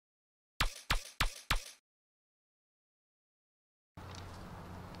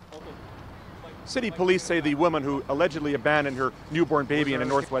City police say the woman who allegedly abandoned her newborn baby in a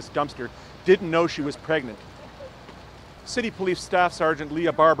Northwest dumpster didn't know she was pregnant. City Police Staff Sergeant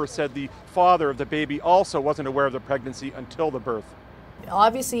Leah Barber said the father of the baby also wasn't aware of the pregnancy until the birth.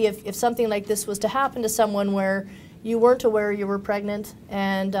 Obviously, if something like this was to happen to someone where you weren't aware you were pregnant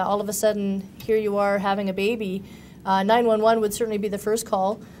and all of a sudden here you are having a baby, 911 would certainly be the first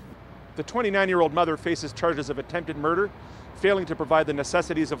call. The 29-year-old mother faces charges of attempted murder, failing to provide the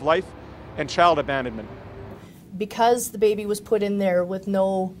necessities of life, and child abandonment. Because the baby was put in there with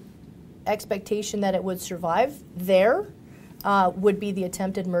no expectation that it would survive, would be the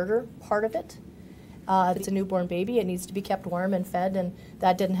attempted murder part of it. It's a newborn baby, it needs to be kept warm and fed, and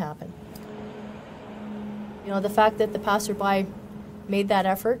that didn't happen. You know, the fact that the passerby made that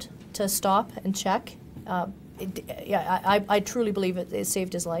effort to stop and check, I truly believe it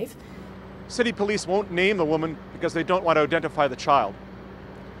saved his life. City police won't name the woman because they don't want to identify the child.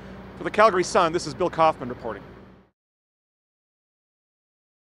 For the Calgary Sun, this is Bill Kaufman reporting.